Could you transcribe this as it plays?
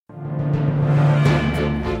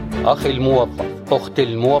أخي الموظف، أختي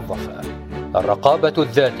الموظفة، الرقابة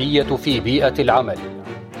الذاتية في بيئة العمل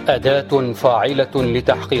أداة فاعلة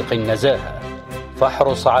لتحقيق النزاهة،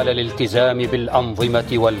 فاحرص على الالتزام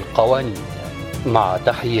بالأنظمة والقوانين. مع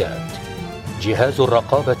تحيات جهاز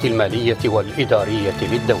الرقابة المالية والإدارية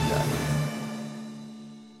للدولة.